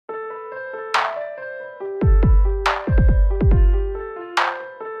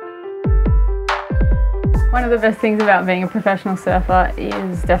One of the best things about being a professional surfer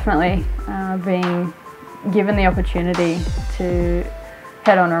is definitely being given the opportunity to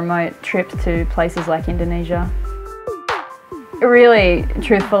head on remote trips to places like Indonesia. Really,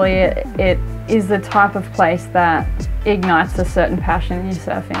 truthfully, it is the type of place that ignites a certain passion in your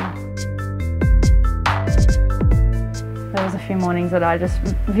surfing. There was a few mornings that I just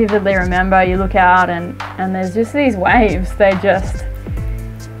vividly remember. You look out and there's just these waves.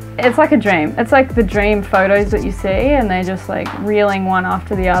 It's like a dream. It's like the dream photos that you see, and they're just like reeling one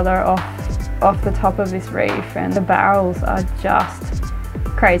after the other off the top of this reef, and the barrels are just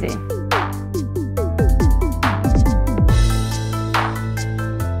crazy.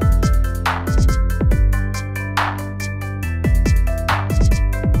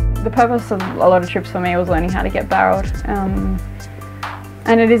 The purpose of a lot of trips for me was learning how to get barreled.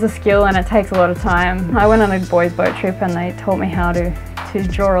 And it is a skill and it takes a lot of time. I went on a boys' boat trip and they taught me how to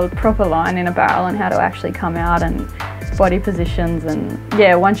draw a proper line in a barrel and how to actually come out and body positions, and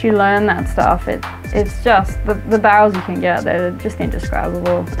yeah, once you learn that stuff, it's just, the barrels you can get, they're just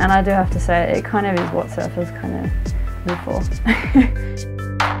indescribable. And I do have to say, it kind of is what surfers kind of live for.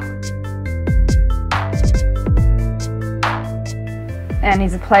 And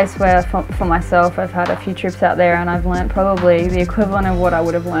it's a place where, for myself, I've had a few trips out there and I've learnt probably the equivalent of what I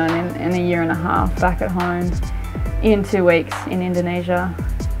would have learned in a year and a half back at home in 2 weeks in Indonesia.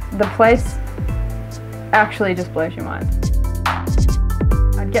 The place actually just blows your mind.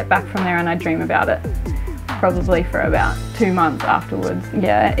 I'd get back from there and I'd dream about it, probably for about 2 months afterwards.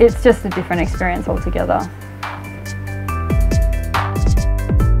 Yeah, it's just a different experience altogether.